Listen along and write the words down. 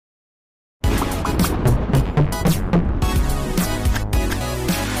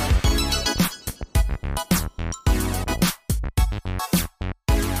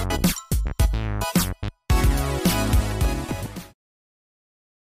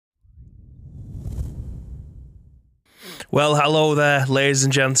Well, hello there, ladies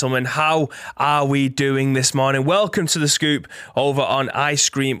and gentlemen. How are we doing this morning? Welcome to The Scoop over on Ice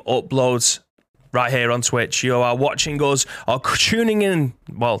Cream Uploads right here on Twitch. You are watching us or tuning in,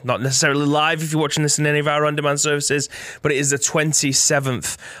 well, not necessarily live if you're watching this in any of our on-demand services, but it is the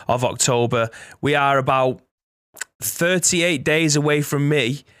 27th of October. We are about 38 days away from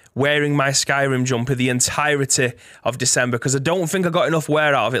me wearing my Skyrim jumper the entirety of December, because I don't think I got enough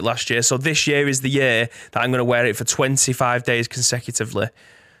wear out of it last year. So this year is the year that I'm going to wear it for 25 days consecutively.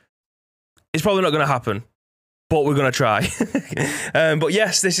 It's probably not going to happen, but we're going to try. But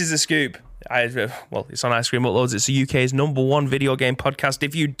yes, this is The Scoop. It's on Ice Cream Uploads. It's the UK's #1 video game podcast.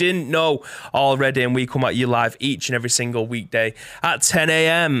 If you didn't know already, and we come at you live each and every single weekday at 10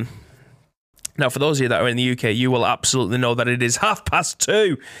 a.m. Now, for those of you that are in the UK, you will absolutely know that it is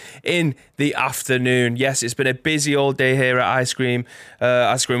 2:30 in the afternoon. Yes, it's been a busy old day here at Ice Cream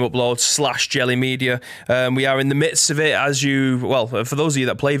Uploads / Jelly Media. We are in the midst of it, for those of you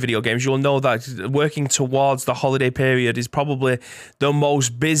that play video games, you'll know that working towards the holiday period is probably the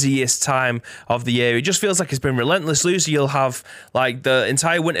most busiest time of the year. It just feels like it's been relentless. So you'll have like the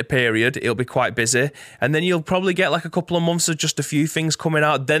entire winter period, it'll be quite busy, and then you'll probably get like a couple of months of just a few things coming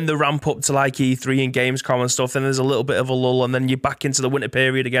out, then the ramp up to like E3 and Gamescom and stuff, then there's a little bit of a lull, and then you're back into the winter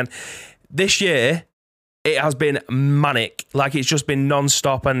period again. This year, it has been manic. Like, it's just been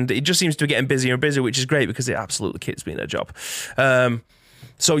non-stop, and it just seems to be getting busier and busier, which is great because it absolutely keeps me in a job.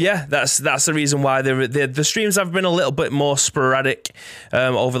 So yeah, that's the reason why the streams have been a little bit more sporadic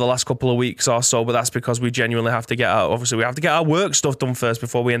over the last couple of weeks or so, but that's because we genuinely have to get out. Obviously, we have to get our work stuff done first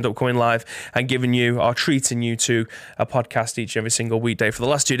before we end up coming live and giving you or treating you to a podcast each and every single weekday. For the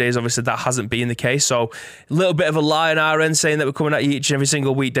last 2 days, obviously, that hasn't been the case. So a little bit of a lie on our end saying that we're coming at you each and every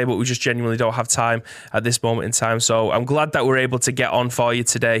single weekday, but we just genuinely don't have time at this moment in time. So I'm glad that we're able to get on for you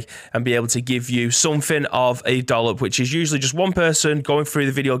today and be able to give you something of a dollop, which is usually just one person going through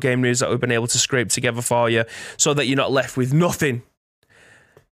the video game news that we've been able to scrape together for you so that you're not left with nothing.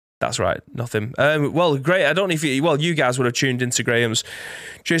 That's right, nothing. Well, great. I don't know if you guys would have tuned into Graham's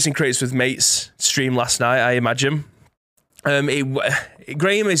Chasing Crates with Mates stream last night, I imagine.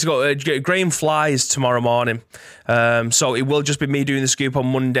 Graham flies tomorrow morning. So it will just be me doing the scoop on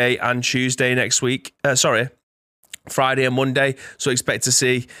Monday and Tuesday next week. Friday and Monday. So expect to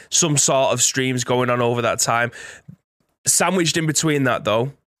see some sort of streams going on over that time. Sandwiched in between that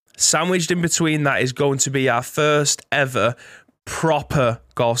is going to be our first ever proper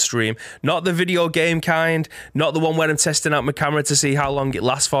golf stream. Not the video game kind, not the one where I'm testing out my camera to see how long it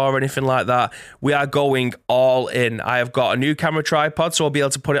lasts for or anything like that. We are going all in. I have got a new camera tripod, so I'll be able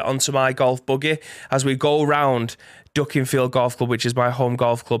to put it onto my golf buggy as we go around Duckingfield Golf Club, which is my home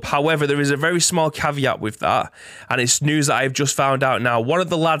golf club. However, there is a very small caveat with that, and it's news that I've just found out now. One of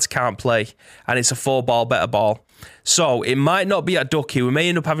the lads can't play, and it's a 4-ball better ball. So it might not be at Ducky. We may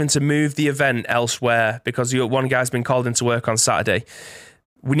end up having to move the event elsewhere because one guy's been called into work on Saturday.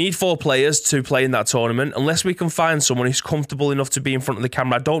 We need 4 players to play in that tournament. Unless we can find someone who's comfortable enough to be in front of the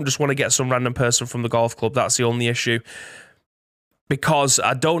camera. I don't just want to get some random person from the golf club. That's the only issue. Because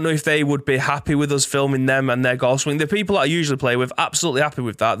I don't know if they would be happy with us filming them and their golf swing. The people that I usually play with, absolutely happy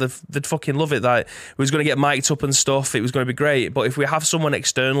with that. They'd fucking love it. That we was going to get mic'd up and stuff. It was going to be great. But if we have someone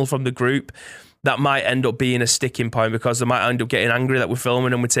external from the group, that might end up being a sticking point because they might end up getting angry that we're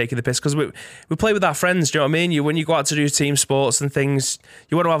filming and we're taking the piss. Because we play with our friends, do you know what I mean? When you go out to do team sports and things,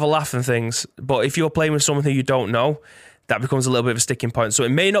 you want to have a laugh and things. But if you're playing with someone who you don't know, that becomes a little bit of a sticking point. So it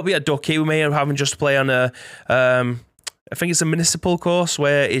may not be at Ducky. We may end up having just to play on I think it's a municipal course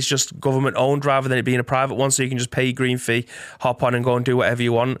where it's just government owned rather than it being a private one, so you can just pay your green fee, hop on and go and do whatever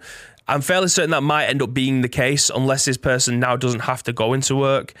you want. I'm fairly certain that might end up being the case unless this person now doesn't have to go into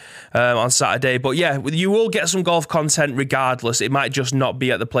work on Saturday. But yeah, you will get some golf content regardless. It might just not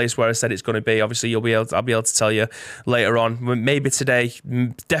be at the place where I said it's going to be. Obviously, I'll be able to tell you later on. Maybe today,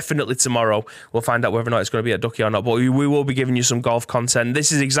 definitely tomorrow. We'll find out whether or not it's going to be at Ducky or not. But we will be giving you some golf content.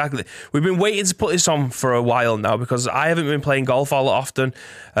 This is exactly... We've been waiting to put this on for a while now because I haven't been playing golf all that often.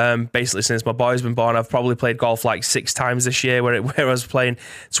 Basically, since my boy's been born, I've probably played golf like 6 times this year where I was playing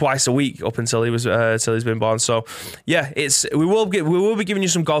twice a week up until he's been born. So yeah, we will be giving you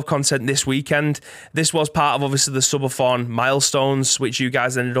some golf content this weekend. This was part of obviously the subathon milestones, which you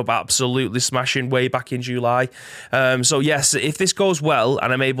guys ended up absolutely smashing way back in July. So yes, if this goes well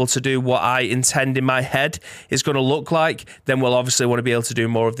and I'm able to do what I intend in my head it's going to look like, then we'll obviously want to be able to do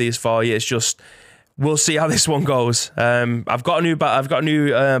more of these for you. It's just we'll see how this one goes. I've got a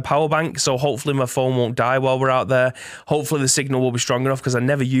new power bank, so hopefully my phone won't die while we're out there. Hopefully the signal will be strong enough, because I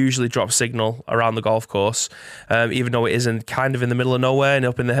never usually drop signal around the golf course, even though it isn't kind of in the middle of nowhere and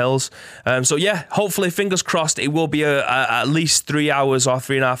up in the hills. So yeah, hopefully, fingers crossed, it will be at least 3 hours or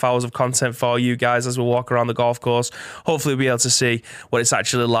 3.5 hours of content for you guys as we walk around the golf course. Hopefully we'll be able to see what it's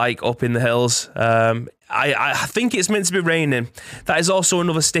actually like up in the hills. I think it's meant to be raining. That is also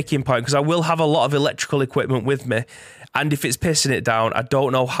another sticking point, because I will have a lot of electrical equipment with me, and if it's pissing it down, I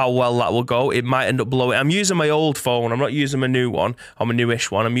don't know how well that will go. It might end up blowing. I'm using my old phone. I'm not using my new one, or my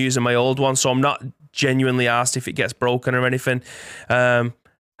newish one. I'm using my old one, so I'm not genuinely asked if it gets broken or anything.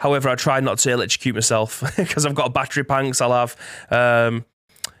 However, I try not to electrocute myself, because I've got battery packs. I'll have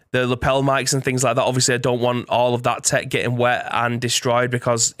the lapel mics and things like that. Obviously, I don't want all of that tech getting wet and destroyed,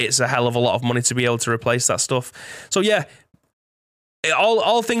 because it's a hell of a lot of money to be able to replace that stuff. So yeah,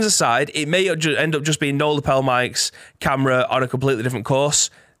 all things aside, it may end up just being no lapel mics, camera on a completely different course.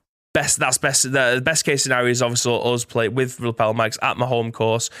 The best case scenario is obviously us play with lapel mics at my home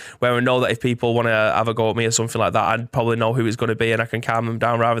course, where I know that if people want to have a go at me or something like that, I'd probably know who it's going to be, and I can calm them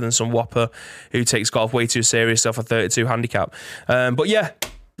down, rather than some whopper who takes golf way too serious off a 32 handicap. But yeah,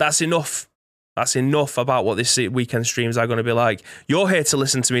 that's enough. That's enough about what this weekend streams are going to be like. You're here to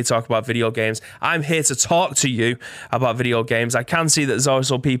listen to me talk about video games. I'm here to talk to you about video games. I can see that there's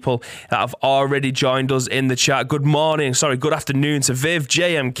also people that have already joined us in the chat. Good afternoon to Viv,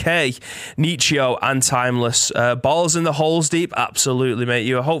 JMK, Nietzscheo, and Timeless. Balls in the holes deep? Absolutely, mate.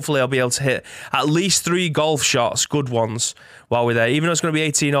 Hopefully I'll be able to hit at least 3 golf shots, good ones, while we're there. Even though it's going to be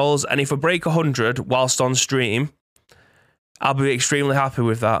 18 holes, and if I break 100 whilst on stream, I'll be extremely happy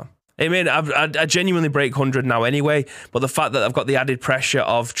with that. I mean, I genuinely break 100 now anyway, but the fact that I've got the added pressure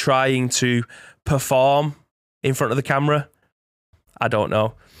of trying to perform in front of the camera, I don't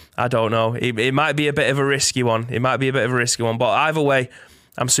know. It might be a bit of a risky one. But either way,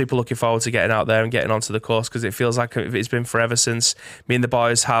 I'm super looking forward to getting out there and getting onto the course, because it feels like it's been forever since me and the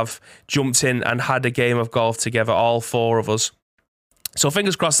boys have jumped in and had a game of golf together, all 4 of us. So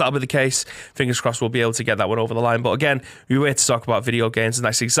fingers crossed that'll be the case. Fingers crossed we'll be able to get that one over the line. But again, we're here to talk about video games, and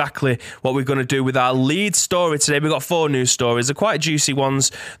that's exactly what we're going to do with our lead story today. We've got 4 news stories. They're quite juicy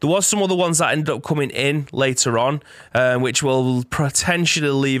ones. There was some other ones that ended up coming in later on, which we'll potentially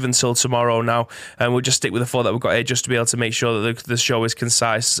leave until tomorrow now. And we'll just stick with the 4 that we've got here, just to be able to make sure that the show is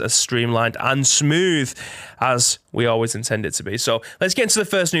concise, as streamlined and smooth as we always intend it to be. So let's get into the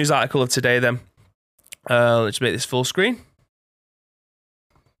first news article of today then. Let's make this full screen.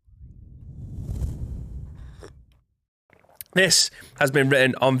 This has been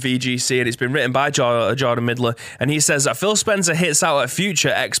written on VGC, and it's been written by Jordan Midler, and he says that Phil Spencer hits out at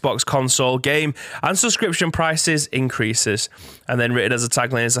future Xbox console game and subscription prices increases. And then written as a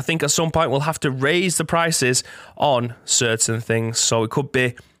tagline is, I think at some point we'll have to raise the prices on certain things. So it could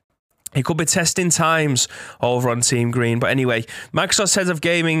be testing times over on Team Green. But anyway, Microsoft's head of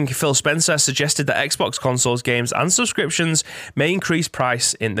gaming, Phil Spencer, suggested that Xbox consoles, games, and subscriptions may increase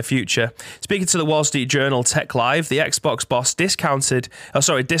price in the future. Speaking to the Wall Street Journal Tech Live, the Xbox boss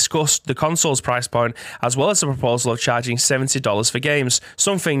discussed the console's price point, as well as the proposal of charging $70 for games,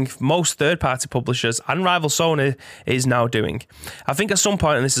 something most third-party publishers and rival Sony is now doing. I think at some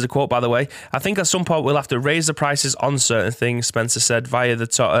point, and this is a quote by the way, I think at some point we'll have to raise the prices on certain things, Spencer said via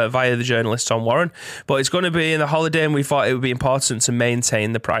the journalist Tom Warren, but it's going to be in the holiday, and we thought it would be important to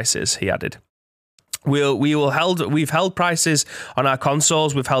maintain the prices, he added. We've held prices on our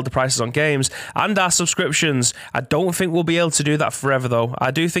consoles, we've held the prices on games and our subscriptions. I don't think we'll be able to do that forever though.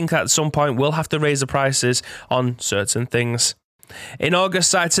 I do think at some point we'll have to raise the prices on certain things. In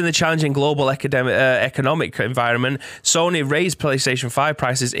August, citing the challenging global economic environment, Sony raised PlayStation 5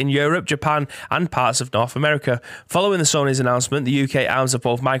 prices in Europe, Japan, and parts of North America. Following the Sony's announcement, the UK arms of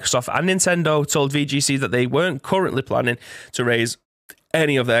both Microsoft and Nintendo told VGC that they weren't currently planning to raise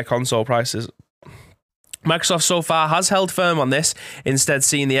any of their console prices. Microsoft so far has held firm on this, instead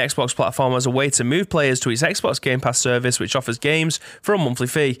seeing the Xbox platform as a way to move players to its Xbox Game Pass service, which offers games for a monthly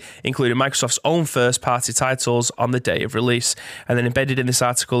fee, including Microsoft's own first-party titles on the day of release. And then embedded in this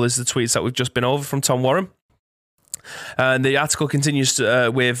article is the tweets that we've just been over from Tom Warren. And the article continues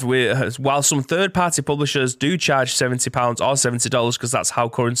with while some third-party publishers do charge £70 or $70, because that's how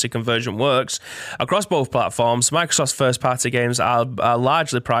currency conversion works, across both platforms, Microsoft's first-party games are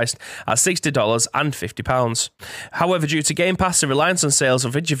largely priced at $60 and £50. However, due to Game Pass, the reliance on sales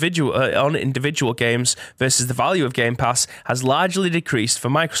of individual games versus the value of Game Pass has largely decreased for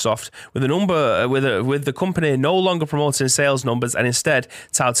Microsoft, with the company no longer promoting sales numbers and instead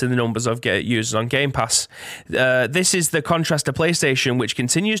touting the numbers of users on Game Pass. This is the contrast to PlayStation, which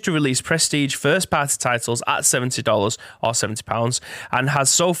continues to release prestige first-party titles at $70 or £70 and has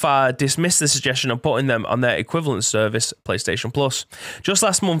so far dismissed the suggestion of putting them on their equivalent service, PlayStation Plus. Just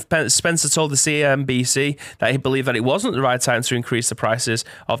last month, Spencer told the CNBC that he believed that it wasn't the right time to increase the prices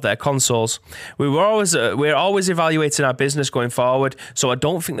of their consoles. We're always evaluating our business going forward, so I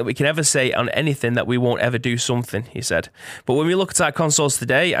don't think that we can ever say on anything that we won't ever do something, he said. But when we look at our consoles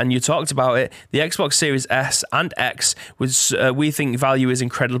today, and you talked about it, the Xbox Series S and X, we think value is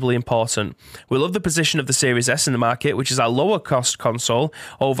incredibly important. We love the position of the Series S in the market, which is our lower cost console.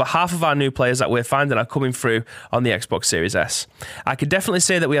 Over half of our new players that we're finding are coming through on the Xbox Series S. I could definitely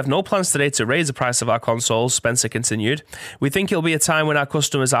say that we have no plans today to raise the price of our consoles, Spencer continued. We think it'll be a time when our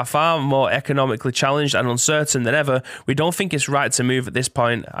customers are far more economically challenged and uncertain than ever. We don't think it's right to move at this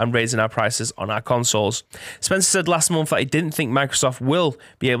point and raising our prices on our consoles. Spencer said last month that he didn't think Microsoft will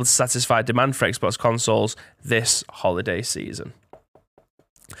be able to satisfy demand for Xbox consoles this holiday season.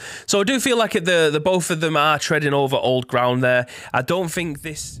 So I do feel like the both of them are treading over old ground there. I don't think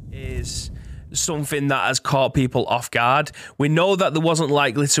this is something that has caught people off guard. We know that they wasn't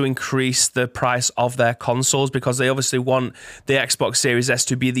likely to increase the price of their consoles because they obviously want the Xbox Series S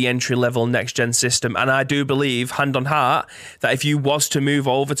to be the entry-level next-gen system. And I do believe, hand on heart, that if you was to move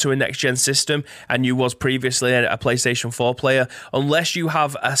over to a next-gen system and you was previously a PlayStation 4 player, unless you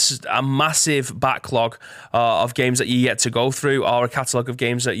have a massive backlog of games that you yet to go through or a catalogue of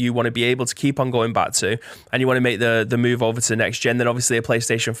games that you want to be able to keep on going back to and you want to make the move over to the next-gen, then obviously a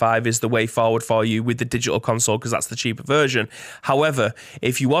PlayStation 5 is the way forward for you with the digital console because that's the cheaper version. However,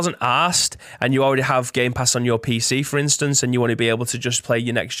 if you wasn't asked and you already have Game Pass on your PC, for instance, and you want to be able to just play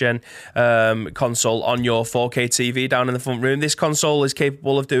your next gen console on your 4K TV down in the front room, this console is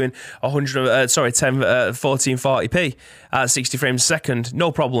capable of doing 1440p at 60 frames a second,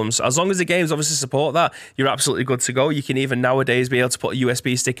 no problems. As long as the games obviously support that, you're absolutely good to go. You can even nowadays be able to put a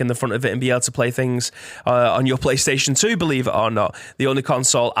USB stick in the front of it and be able to play things on your PlayStation 2, believe it or not. The only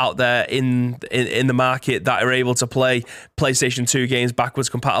console out there in the market that are able to play PlayStation 2 games backwards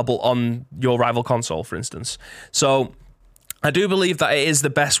compatible on your rival console, for instance. So I do believe that it is the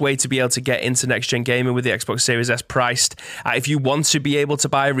best way to be able to get into next-gen gaming with the Xbox Series S priced. If you want to be able to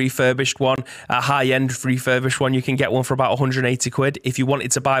buy a refurbished one, a high-end refurbished one, you can get one for about 180 quid. If you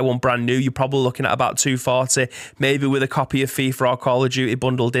wanted to buy one brand new, you're probably looking at about 240, maybe with a copy of FIFA or Call of Duty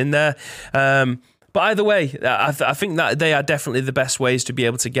bundled in there. But either way, I think that they are definitely the best ways to be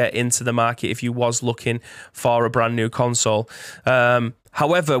able to get into the market if you was looking for a brand new console.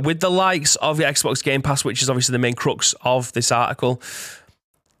 However, with the likes of the Xbox Game Pass, which is obviously the main crux of this article,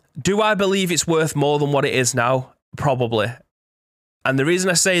 do I believe it's worth more than what it is now? Probably. And the reason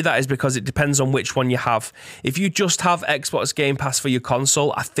I say that is because it depends on which one you have. If you just have Xbox Game Pass for your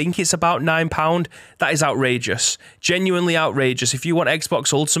console, I think it's about £9. That is outrageous. Genuinely outrageous. If you want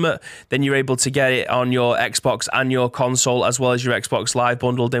Xbox Ultimate, then you're able to get it on your Xbox and your console as well as your Xbox Live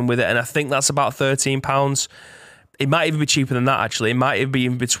bundled in with it. And I think that's about £13. It might even be cheaper than that, actually. It might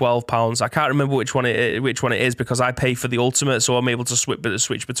even be £12. I can't remember which one it is because I pay for the Ultimate, so I'm able to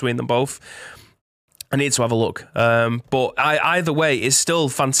switch between them both. I need to have a look. But either way, it's still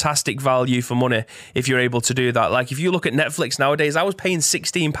fantastic value for money if you're able to do that. Like if you look at Netflix nowadays, I was paying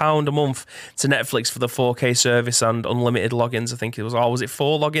 £16 a month to Netflix for the 4K service and unlimited logins. I think it was, or was it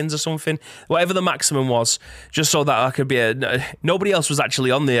 4 logins or something? Whatever the maximum was, just so that I could be nobody else was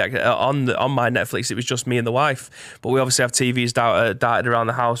actually on my Netflix. It was just me and the wife. But we obviously have TVs darted around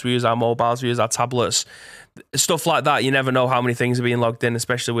the house. We use our mobiles, we use our tablets. Stuff like that, you never know how many things are being logged in,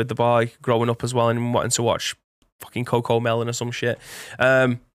 especially with the boy growing up as well and wanting to watch fucking Coco Melon or some shit.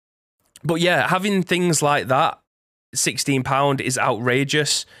 But yeah, having things like that, £16 is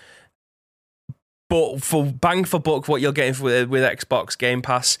outrageous. But for bang for buck, what you're getting with Xbox Game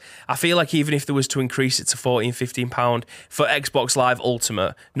Pass, I feel like even if there was to increase it to £14, £15 for Xbox Live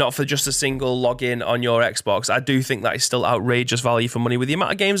Ultimate, not for just a single login on your Xbox, I do think that is still outrageous value for money. With the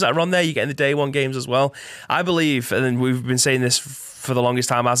amount of games that are on there, you're getting the day one games as well. I believe, and we've been saying this for the longest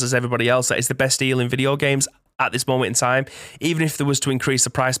time, as has everybody else, that it's the best deal in video games at this moment in time. Even if there was to increase the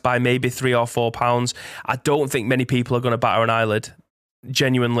price by maybe £3 or £4, I don't think many people are going to batter an eyelid.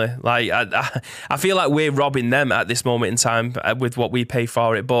 Genuinely, like I feel like we're robbing them at this moment in time with what we pay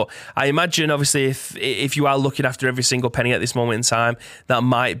for it. But I imagine, obviously, if you are looking after every single penny at this moment in time, that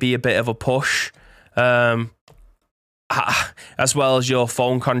might be a bit of a push. As well as your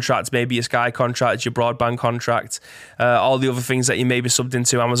phone contract, maybe your Sky contract, your broadband contract, all the other things that you may be subbed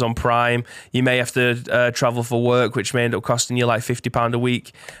into Amazon Prime. You may have to travel for work, which may end up costing you like £50 a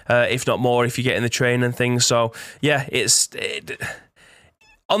week, if not more, if you get in the train and things. So yeah,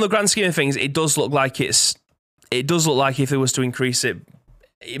 on the grand scheme of things, it does look like it's it does look like if it was to increase it,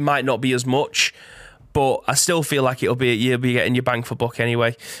 it might not be as much. But I still feel like you'll be getting your bang for buck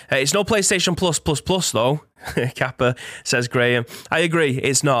anyway. It's no PlayStation Plus though. Kappa, says Graham. I agree,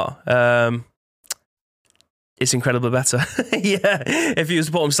 it's not. It's incredibly better. Yeah, if you was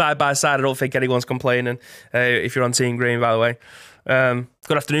to put them side by side, I don't think anyone's complaining. If you're on Team Green, by the way.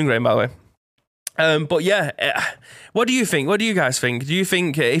 Good afternoon, Graham, by the way. But yeah, what do you think? What do you guys think? Do you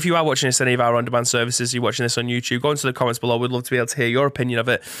think if you are watching this on any of our on-demand services, you're watching this on YouTube, go into the comments below. We'd love to be able to hear your opinion of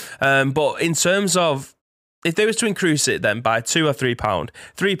it. But in terms of, if they was to increase it then by £2 or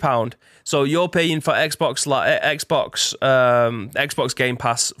 £3, so you're paying for Xbox Game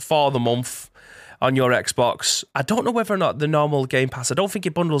Pass for the month on your Xbox. I don't know whether or not the normal Game Pass, I don't think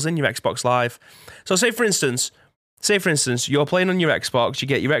it bundles in your Xbox Live. So say for instance, you're playing on your Xbox, you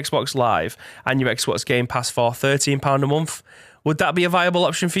get your Xbox Live and your Xbox Game Pass for £13 a month. Would that be a viable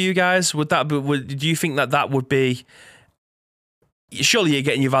option for you guys? Do you think that would be... Surely you're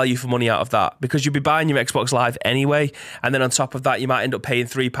getting your value for money out of that, because you'd be buying your Xbox Live anyway, and then on top of that, you might end up paying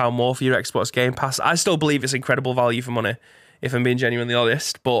 £3 more for your Xbox Game Pass. I still believe it's incredible value for money, if I'm being genuinely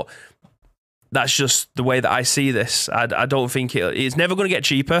honest, but that's just the way that I see this. I don't think it's never going to get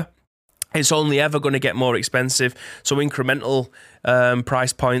cheaper. It's only ever going to get more expensive. So incremental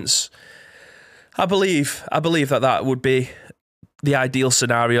price points. I believe that would be the ideal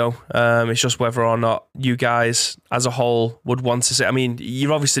scenario. It's just whether or not you guys as a whole would want to say. I mean,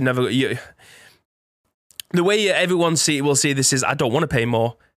 you're obviously never. The way everyone will see this is, I don't want to pay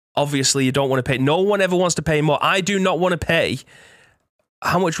more. Obviously, you don't want to pay. No one ever wants to pay more. I do not want to pay.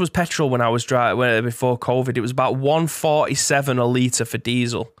 How much was petrol when I was driving before COVID? It was about $1.47 a litre for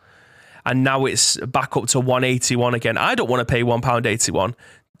diesel. And now it's back up to $1.81 again. I don't want to pay £1.81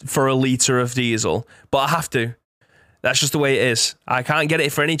 for a litre of diesel, but I have to. That's just the way it is. I can't get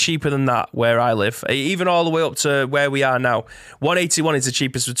it for any cheaper than that where I live. Even all the way up to where we are now. $1.81 is the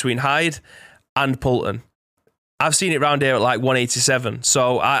cheapest between Hyde and Poulton. I've seen it round here at like $1.87.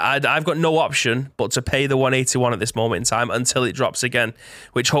 So I've got no option but to pay the $1.81 at this moment in time until it drops again,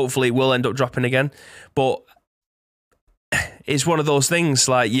 which hopefully will end up dropping again. But it's one of those things,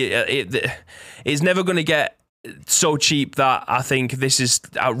 like it's never going to get so cheap that I think this is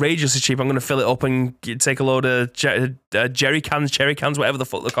outrageously cheap. I'm going to fill it up and take a load of cherry cans, whatever the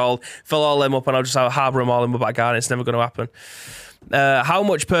fuck they're called, fill all them up and I'll just harbour them all in my back garden. It's never going to happen. How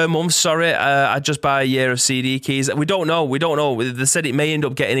much per month? Sorry, I just buy a year of CD keys. We don't know. They said it may end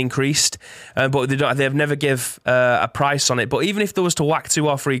up getting increased, but they've never give a price on it. But even if there was to whack £2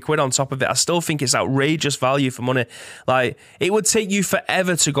 or £3 on top of it, I still think it's outrageous value for money. Like, it would take you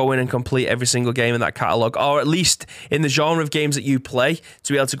forever to go in and complete every single game in that catalogue, or at least in the genre of games that you play,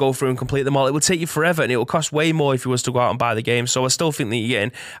 to be able to go through and complete them all. It would take you forever, and it will cost way more if you was to go out and buy the game. So I still think that you're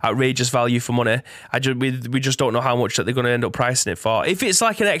getting outrageous value for money. We just don't know how much that they're going to end up pricing it for. If it's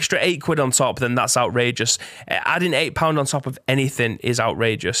like an extra £8 on top, then that's outrageous. Adding £8 on top of anything is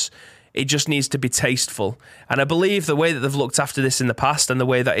outrageous. It just needs to be tasteful. And I believe the way that they've looked after this in the past and the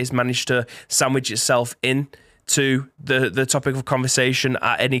way that it's managed to sandwich itself in to the topic of conversation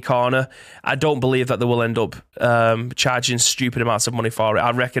at any corner, I don't believe that they will end up charging stupid amounts of money for it.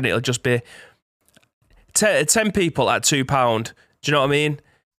 I reckon it'll just be 10 people at £2. Do you know what I mean?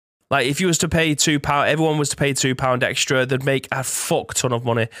 Like, if you was to pay £2, everyone was to pay £2 extra, they'd make a fuck ton of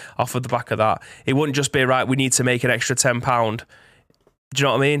money off of the back of that. It wouldn't just be, right, we need to make an extra £10. Do you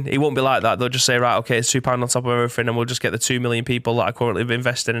know what I mean? It won't be like that. They'll just say, right, okay, it's £2 on top of everything, and we'll just get the 2 million people that are currently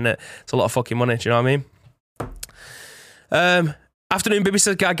invested in it. It's a lot of fucking money. Do you know what I mean? Afternoon, Bibi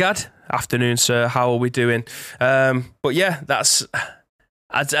says, Gad. Afternoon, sir. How are we doing? But yeah, that's...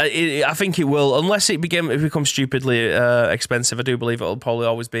 I think it will, unless it becomes stupidly expensive. I do believe it'll probably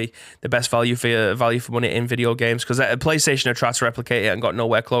always be the best value for money in video games, because PlayStation have tried to replicate it and got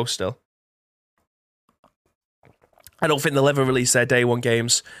nowhere close still. I don't think they'll ever release their day one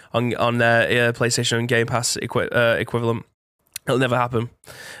games on their PlayStation and Game Pass equivalent. It'll never happen.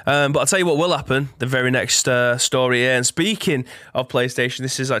 But I'll tell you what will happen, the very next story here. And speaking of PlayStation,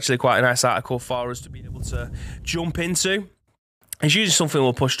 this is actually quite a nice article for us to be able to jump into. It's usually something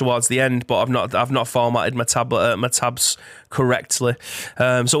we'll push towards the end, but I've not formatted my tabs correctly.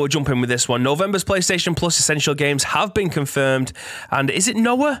 So we'll jump in with this one. November's PlayStation Plus Essential Games have been confirmed. And is it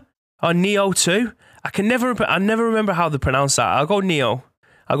Noah or Neo 2? I never remember how they pronounce that. I'll go Neo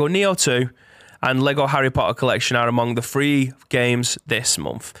 2. And Lego Harry Potter Collection are among the free games this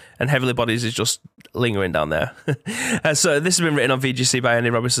month. And Heavenly Bodies is just lingering down there. So this has been written on VGC by Andy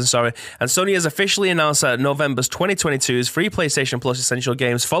Robinson, sorry. And Sony has officially announced that November's 2022's free PlayStation Plus Essential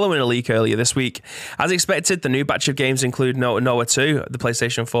games following a leak earlier this week. As expected, the new batch of games include Noah 2, the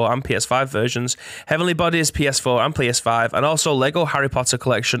PlayStation 4 and PS5 versions, Heavenly Bodies, PS4 and PS5, and also Lego Harry Potter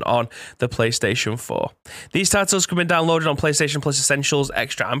Collection on the PlayStation 4. These titles can be downloaded on PlayStation Plus Essentials,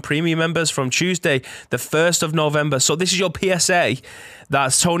 Extra and Premium members from Tuesday, the 1st of November. So this is your PSA.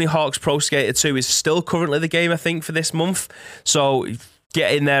 That's Tony Hawk's Pro Skater 2 is still currently the game, I think, for this month. So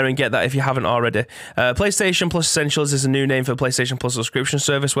get in there and get that if you haven't already. PlayStation Plus Essentials is a new name for the PlayStation Plus subscription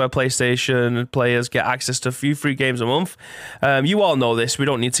service where PlayStation players get access to a few free games a month. You all know this. We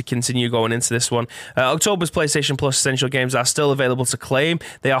don't need to continue going into this one. October's PlayStation Plus Essential games are still available to claim.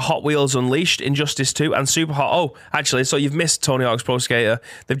 They are Hot Wheels Unleashed, Injustice 2, and Super Hot. Oh, actually, so you've missed Tony Hawk's Pro Skater.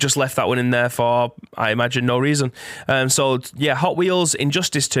 They've just left that one in there for, I imagine, no reason. So, yeah, Hot Wheels,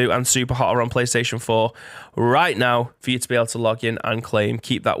 Injustice 2, and Super Hot are on PlayStation 4 right now for you to be able to log in and claim.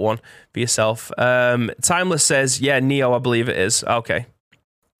 Keep that one for yourself. Timeless says, yeah, Neo, I believe it is. Okay.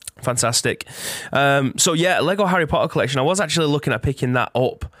 Fantastic. So yeah, Lego Harry Potter Collection. I was actually looking at picking that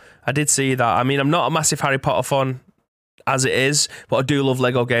up. I did see that. I mean, I'm not a massive Harry Potter fan as it is, but I do love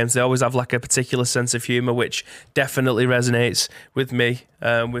Lego games. They always have like a particular sense of humor, which definitely resonates with me.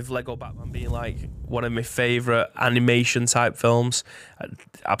 With Lego Batman being like one of my favorite animation type films,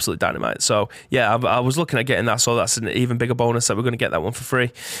 absolute dynamite. So yeah, I was looking at getting that, so that's an even bigger bonus that we're going to get that one for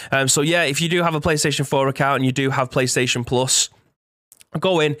free. So yeah, if you do have a PlayStation 4 account and you do have PlayStation Plus,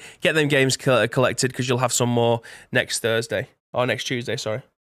 go in, get them games collected, because you'll have some more next Thursday or next Tuesday, sorry.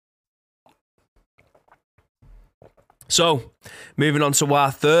 So, moving on to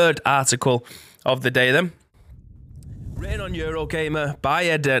our third article of the day then. Written on Eurogamer by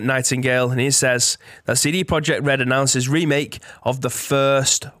Ed Nightingale, and he says that CD Projekt Red announces remake of the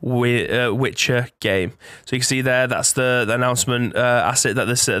first Witcher game. So you can see there, that's the announcement asset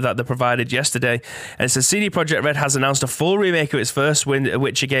that they provided yesterday. And it says CD Projekt Red has announced a full remake of its first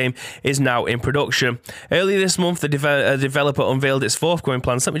Witcher game is now in production. Earlier this month, the developer unveiled its forthcoming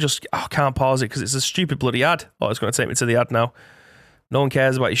plans. Let me just, I can't pause it because it's a stupid bloody ad. Oh, it's going to take me to the ad now. No one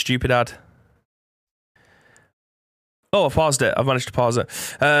cares about your stupid ad. Oh, I paused it. I've managed to pause it.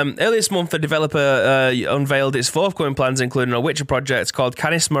 Earlier this month, the developer unveiled its forthcoming plans, including a Witcher project called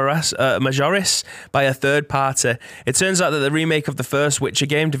Canis Majoris by a third party. It turns out that the remake of the first Witcher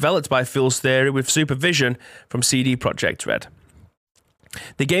game, developed by Fool's Theory with supervision from CD Projekt Red.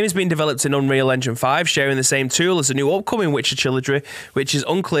 The game is being developed in Unreal Engine 5, sharing the same tool as the new upcoming Witcher trilogy, which is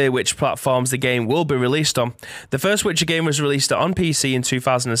unclear which platforms the game will be released on. The first Witcher game was released on PC in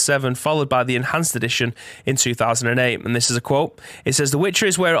 2007, followed by the Enhanced Edition in 2008. And this is a quote. It says, "The Witcher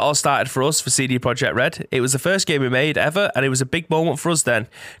is where it all started for us for CD Projekt Red. It was the first game we made ever, and it was a big moment for us then.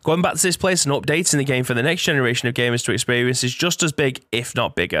 Going back to this place and updating the game for the next generation of gamers to experience is just as big, if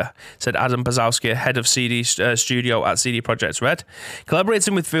not bigger," said Adam Bazowski, head of CD studio at CD Projekt Red.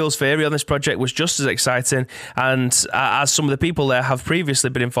 Collaborating with Fool's Theory on this project was just as exciting, and as some of the people there have previously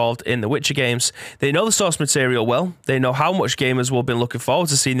been involved in the Witcher games. They know the source material well, they know how much gamers will have been looking forward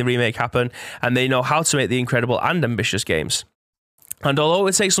to seeing the remake happen, and they know how to make the incredible and ambitious games. And although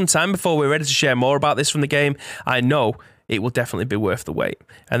it takes some time before we're ready to share more about this from the game, I know it will definitely be worth the wait.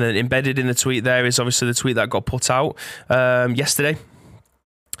 And then embedded in the tweet there is obviously the tweet that got put out yesterday.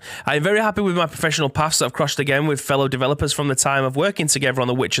 I'm very happy with my professional paths that I've crossed again with fellow developers from the time of working together on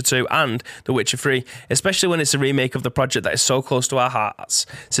The Witcher 2 and The Witcher 3, especially when it's a remake of the project that is so close to our hearts,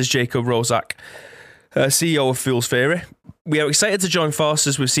 says Jacob Rozak, CEO of Fool's Theory. We are excited to join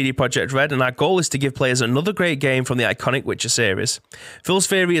forces with CD Projekt Red, and our goal is to give players another great game from the iconic Witcher series. Fool's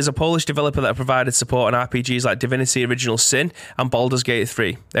Theory is a Polish developer that provided support on RPGs like Divinity Original Sin and Baldur's Gate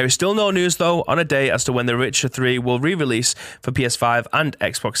 3. There is still no news, though, on a date as to when The Witcher 3 will re-release for PS5 and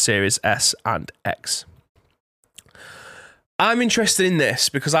Xbox Series S and X. I'm interested in this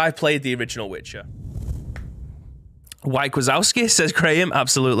because I played the original Witcher. White Wazowski, says Graham.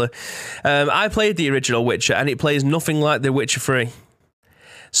 Absolutely. I played the original Witcher and it plays nothing like The Witcher 3.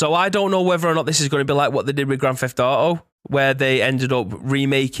 So I don't know whether or not this is going to be like what they did with Grand Theft Auto, where they ended up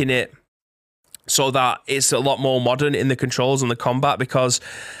remaking it so that it's a lot more modern in the controls and the combat, because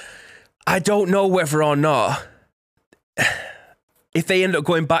I don't know whether or not if they end up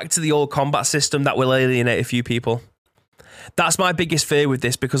going back to the old combat system, that will alienate a few people. That's my biggest fear with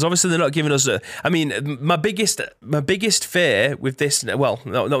this, because obviously they're not giving us my biggest fear with this, well,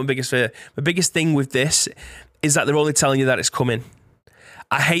 not my biggest fear, my biggest thing with this is that they're only telling you that it's coming.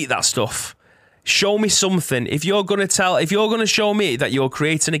 I hate that stuff. Show me something. If you're going to show me that you're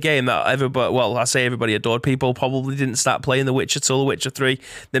creating a game that everybody, well, I say everybody adored, people probably didn't start playing The Witcher till The Witcher 3.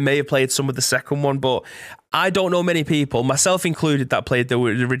 They may have played some of the second one, but I don't know many people, myself included, that played the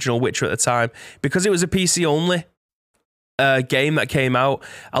original Witcher at the time, because it was a PC only game that came out.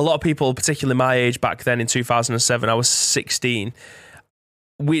 A lot of people, particularly my age back then in 2007, I was 16.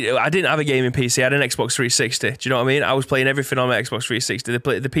 I didn't have a gaming PC. I had an Xbox 360. Do you know what I mean? I was playing everything on my Xbox 360.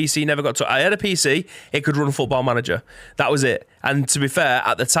 The PC never got to... I had a PC. It could run Football Manager. That was it. And to be fair,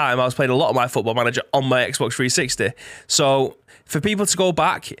 at the time, I was playing a lot of my Football Manager on my Xbox 360. So for people to go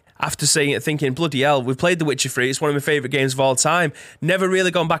back after seeing it, thinking, bloody hell, we've played The Witcher 3. It's one of my favourite games of all time. Never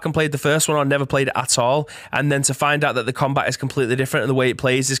really gone back and played the first one, or never played it at all. And then to find out that the combat is completely different and the way it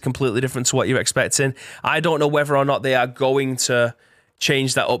plays is completely different to what you're expecting. I don't know whether or not they are going to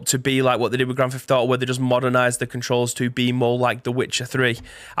change that up to be like what they did with Grand Theft Auto, where they just modernise the controls to be more like The Witcher 3.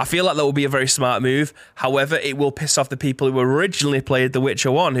 I feel like that would be a very smart move. However, it will piss off the people who originally played The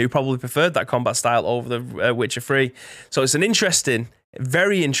Witcher 1, who probably preferred that combat style over The Witcher 3. So it's an interesting,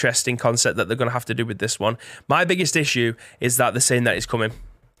 very interesting concept that they're going to have to do with this one. My biggest issue is that they're saying that it's coming.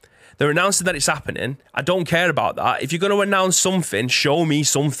 They're announcing that it's happening. I don't care about that. If you're going to announce something, show me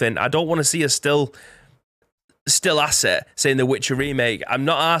something. I don't want to see a still asset saying The Witcher remake. I'm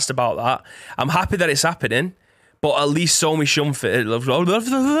not asked about that. I'm happy that it's happening, but at least show me something.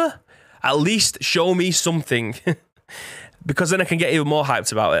 At least show me something, because then I can get even more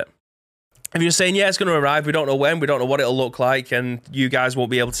hyped about it. If you're saying, yeah, it's going to arrive, we don't know when, we don't know what it'll look like, and you guys won't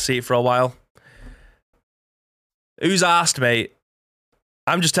be able to see it for a while. Who's asked, mate?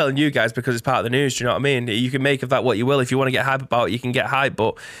 I'm just telling you guys because it's part of the news, do you know what I mean? You can make of that what you will. If you want to get hype about it, you can get hype,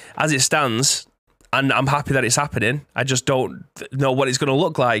 but as it stands... And I'm happy that it's happening. I just don't know what it's going to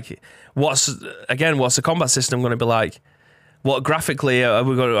look like. What's the combat system going to be like? What graphically are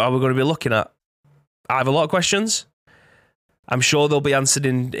we going to be looking at? I have a lot of questions. I'm sure they'll be answered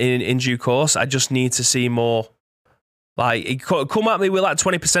in due course. I just need to see more. Like, come at me with like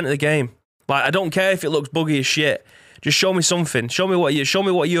 20% of the game. Like, I don't care if it looks buggy as shit. Just show me something. Show me what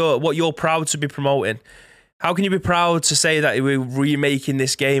you're proud to be promoting. How can you be proud to say that we're remaking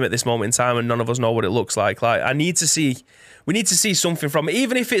this game at this moment in time and none of us know what it looks like? Like, we need to see something from it,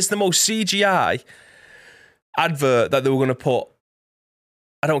 even if it's the most CGI advert that they were going to put.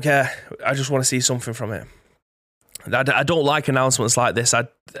 I don't care. I just want to see something from it. I don't like announcements like this. I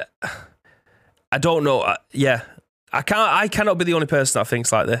don't know. Yeah. I cannot be the only person that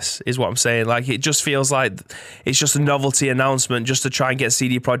thinks like this, is what I'm saying. Like, it just feels like it's just a novelty announcement just to try and get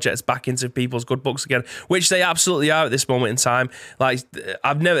CD Projekts back into people's good books again, which they absolutely are at this moment in time. Like,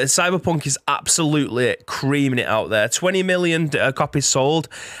 Cyberpunk is absolutely creaming it out there. 20 million copies sold,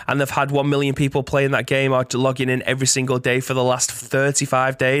 and they've had 1 million people playing that game or logging in every single day for the last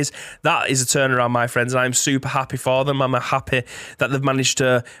 35 days. That is a turnaround, my friends, and I'm super happy for them. I'm happy that they've managed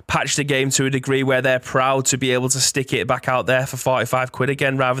to patch the game to a degree where they're proud to be able to stick it back out there for 45 quid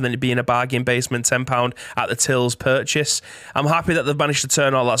again, rather than it being a bargain basement £10 at the tills purchase. I'm happy that they've managed to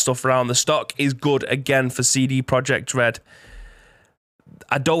turn all that stuff around. The stock is good again for CD Projekt Red.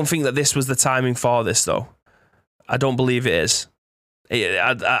 I don't think that this was the timing for this, though. I don't believe it is.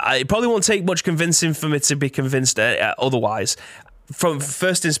 It probably won't take much convincing for me to be convinced otherwise. From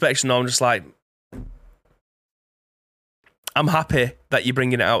first inspection, I'm just like, I'm happy that you're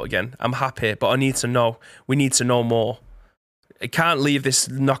bringing it out again. I'm happy, but I need to know. We need to know more. I can't leave this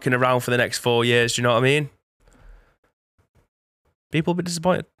knocking around for the next 4 years. Do you know what I mean? People will be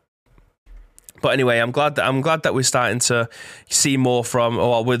disappointed. But anyway, I'm glad that we're starting to see more from,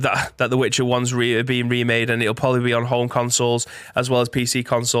 with that The Witcher 1's being remade, and it'll probably be on home consoles as well as PC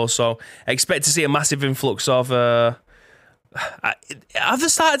consoles. So expect to see a massive influx of. Have they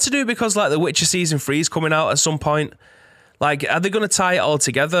started to do it because like The Witcher Season 3 is coming out at some point? Like, are they going to tie it all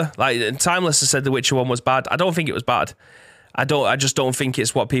together? Like, Timeless has said The Witcher 1 was bad. I don't think it was bad. I just don't think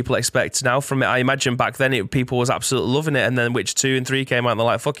it's what people expect now from it. I imagine back then people was absolutely loving it, and then Witcher 2 and 3 came out and they're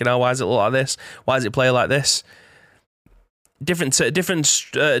like, fucking hell, why does it look like this? Why does it play like this? Different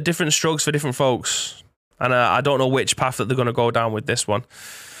strokes for different folks. And I don't know which path that they're going to go down with this one.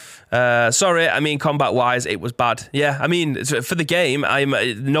 Sorry, I mean, combat-wise, it was bad. Yeah, I mean, for the game,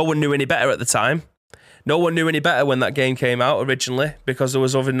 no one knew any better at the time. No one knew any better when that game came out originally, because there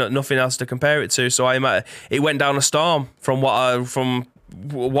was nothing else to compare it to. So it went down a storm from what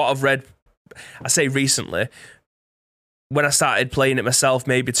I've read. I say recently, when I started playing it myself,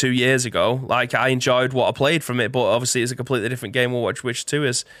 maybe 2 years ago. Like, I enjoyed what I played from it, but obviously it's a completely different game than what Witcher 2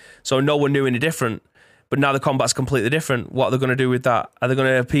 is. So no one knew any different. But now the combat's completely different. What are they going to do with that? Are they going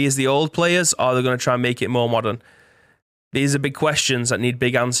to appease the old players, or are they going to try and make it more modern? These are big questions that need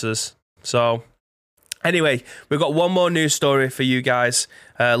big answers. So Anyway, we've got one more news story for you guys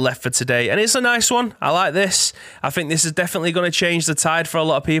left for today, and it's a nice one. I like this. I think this is definitely going to change the tide for a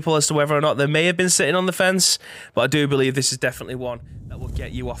lot of people as to whether or not they may have been sitting on the fence, but I do believe this is definitely one that will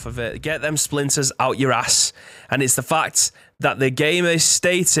get you off of it, get them splinters out your ass. And it's the fact that the game is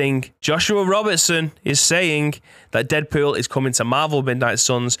stating, Joshua Robertson is saying that Deadpool is coming to Marvel Midnight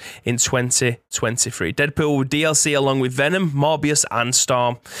Suns in 2023. Deadpool with DLC along with Venom, Morbius, and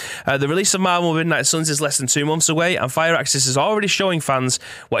Storm. The release of Marvel Midnight Suns is less than 2 months away, and Firaxis is already showing fans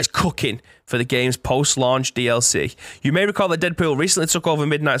what is cooking for the game's post-launch DLC. You may recall that Deadpool recently took over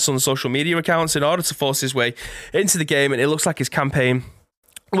Midnight Suns' social media accounts in order to force his way into the game, and it looks like his campaign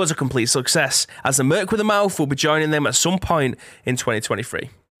was a complete success, as the Merc with a Mouth will be joining them at some point in 2023.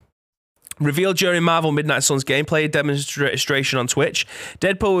 Revealed during Marvel Midnight Suns gameplay demonstration on Twitch,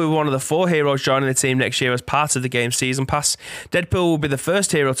 Deadpool will be one of the 4 heroes joining the team next year as part of the game's Season Pass. Deadpool will be the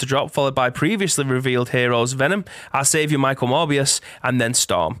first hero to drop, followed by previously revealed heroes Venom, our saviour Michael Morbius, and then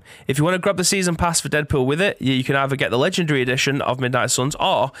Storm. If you want to grab the Season Pass for Deadpool with it, you can either get the Legendary Edition of Midnight Suns,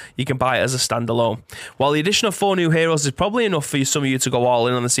 or you can buy it as a standalone. While the addition of 4 new heroes is probably enough for some of you to go all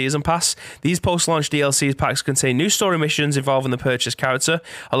in on the Season Pass, these post-launch DLC packs contain new story missions involving the purchased character,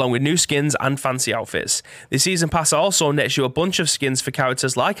 along with new skins and fancy outfits. The Season Pass also nets you a bunch of skins for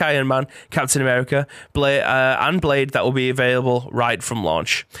characters like Iron Man, Captain America, and Blade that will be available right from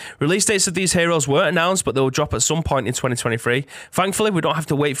launch. Release dates of these heroes weren't announced, but they will drop at some point in 2023. Thankfully, we don't have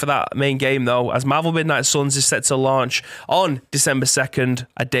to wait for that main game though, as Marvel Midnight Suns is set to launch on December 2nd,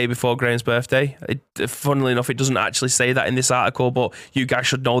 a day before Graham's birthday. Funnily enough, it doesn't actually say that in this article, but you guys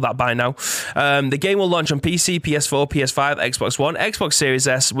should know that by now. The game will launch on PC, PS4, PS5, Xbox One, Xbox Series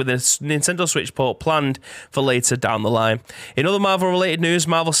S, with a Nintendo Switch port planned for later down the line. In other Marvel-related news,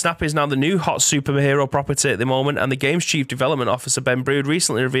 Marvel Snap is now the new hot superhero property at the moment, and the game's chief development officer, Ben Brood,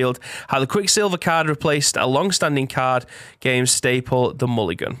 recently revealed how the Quicksilver card replaced a long-standing card game staple, the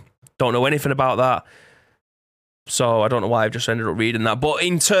Mulligan. Don't know anything about that, so I don't know why I've just ended up reading that. But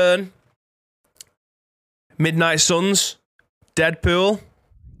in turn, Midnight Suns, Deadpool,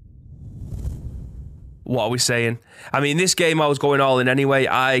 what are we saying? I mean, this game I was going all in anyway.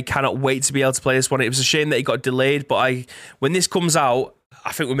 I cannot wait to be able to play this one. It was a shame that it got delayed, but when this comes out,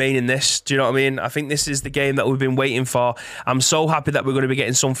 I think we're maining this. Do you know what I mean? I think this is the game that we've been waiting for. I'm so happy that we're going to be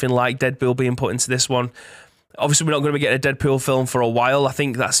getting something like Deadpool being put into this one. Obviously, we're not going to be getting a Deadpool film for a while. I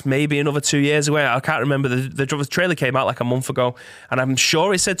think that's maybe another 2 years away. I can't remember. The trailer came out like a month ago, and I'm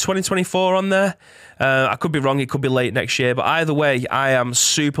sure it said 2024 on there. I could be wrong. It could be late next year. But either way, I am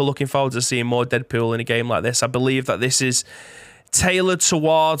super looking forward to seeing more Deadpool in a game like this. I believe that this is tailored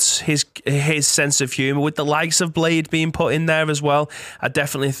towards his sense of humor, with the likes of Blade being put in there as well. I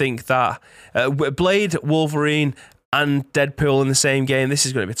definitely think that Blade, Wolverine, and Deadpool in the same game, this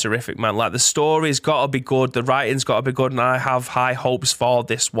is going to be terrific, man. Like, the story's got to be good, the writing's got to be good, and I have high hopes for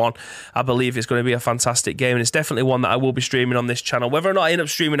this one. I believe it's going to be a fantastic game, and it's definitely one that I will be streaming on this channel. Whether or not I end up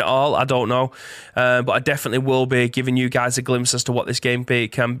streaming it all, I don't know, but I definitely will be giving you guys a glimpse as to what this game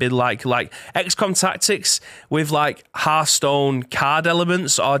can be like XCOM Tactics with like Hearthstone card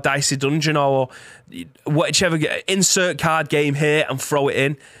elements, or Dicey Dungeon, or whichever. Insert card game here and throw it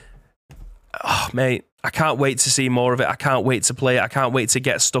in. Oh, mate, I can't wait to see more of it. I can't wait to play it. I can't wait to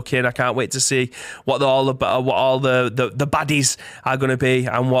get stuck in. I can't wait to see what all the baddies are going to be,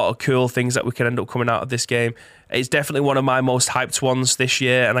 and what cool things that we can end up coming out of this game. It's definitely one of my most hyped ones this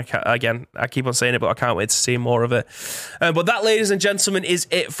year, and I keep on saying it, but I can't wait to see more of it. But that, ladies and gentlemen, is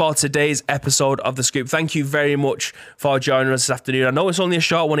it for today's episode of The Scoop. Thank you very much for joining us this afternoon. I know it's only a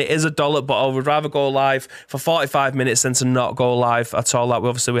short one. It is $1, but I would rather go live for 45 minutes than to not go live at all. Like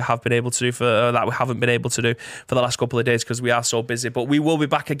we have been able to do that we haven't been able to do for the last couple of days because we are so busy. But we will be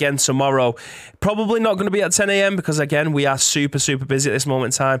back again tomorrow. Probably not going to be at 10 a.m. because, again, we are super, super busy at this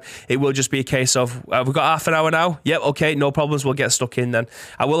moment in time. It will just be a case of, we've got half an hour now. Yep, okay, no problems. We'll get stuck in then.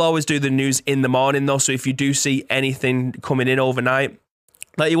 I will always do the news in the morning, though, so if you do see anything coming in overnight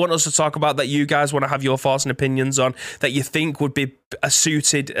that you want us to talk about, that you guys want to have your thoughts and opinions on, that you think would be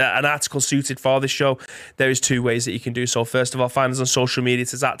an article suited for this show, there is 2 ways that you can do so. First of all, find us on social media.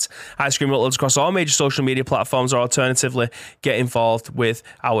 It's at Ice Cream Uploads across all major social media platforms, or alternatively, get involved with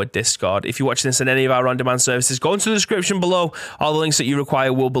our Discord. If you're watching this on any of our on-demand services, go into the description below. All the links that you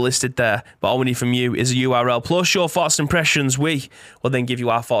require will be listed there, but all we need from you is a URL plus your thoughts and impressions. We will then give you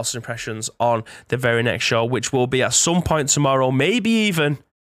our thoughts and impressions on the very next show, which will be at some point tomorrow, maybe even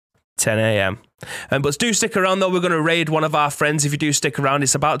 10 a.m. But do stick around though. We're going to raid one of our friends. If you do stick around,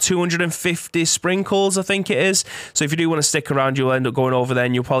 it's about 250 sprinkles, I think it is. So if you do want to stick around, you'll end up going over there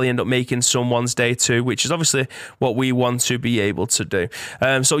and you'll probably end up making someone's day too, which is obviously what we want to be able to do.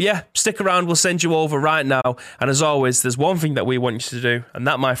 So yeah, stick around. We'll send you over right now. And as always, there's one thing that we want you to do, and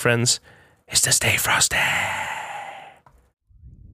that, my friends, is to stay frosty.